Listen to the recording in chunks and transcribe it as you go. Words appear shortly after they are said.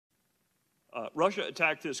Russia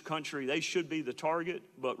attacked this country. They should be the target,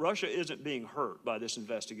 but Russia isn't being hurt by this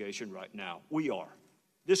investigation right now. We are.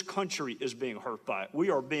 This country is being hurt by it. We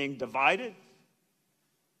are being divided.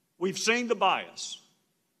 We've seen the bias.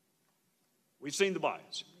 We've seen the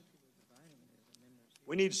bias.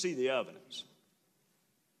 We need to see the evidence.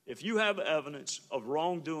 If you have evidence of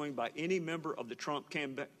wrongdoing by any member of the Trump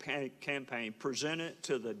campaign, present it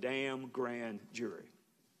to the damn grand jury.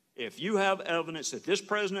 If you have evidence that this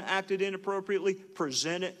president acted inappropriately,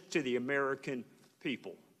 present it to the American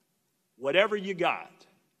people. Whatever you got,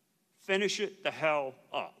 finish it the hell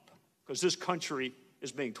up, because this country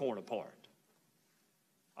is being torn apart.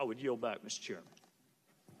 I would yield back, Mr. Chairman.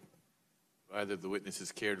 Either of the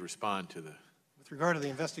witnesses care to respond to the... With regard to the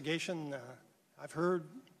investigation, I've heard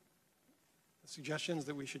the suggestions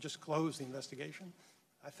that we should just close the investigation.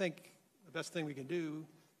 I think the best thing we can do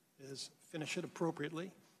is finish it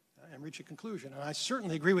appropriately and reach a conclusion. And I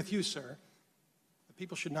certainly agree with you, sir, that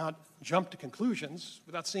people should not jump to conclusions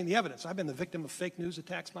without seeing the evidence. I've been the victim of fake news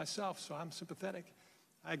attacks myself, so I'm sympathetic.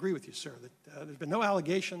 I agree with you, sir, that there's been no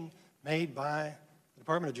allegation made by the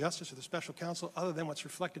Department of Justice or the special counsel other than what's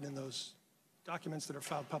reflected in those documents that are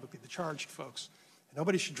filed publicly, the charged folks. And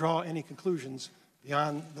nobody should draw any conclusions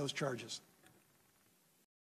beyond those charges.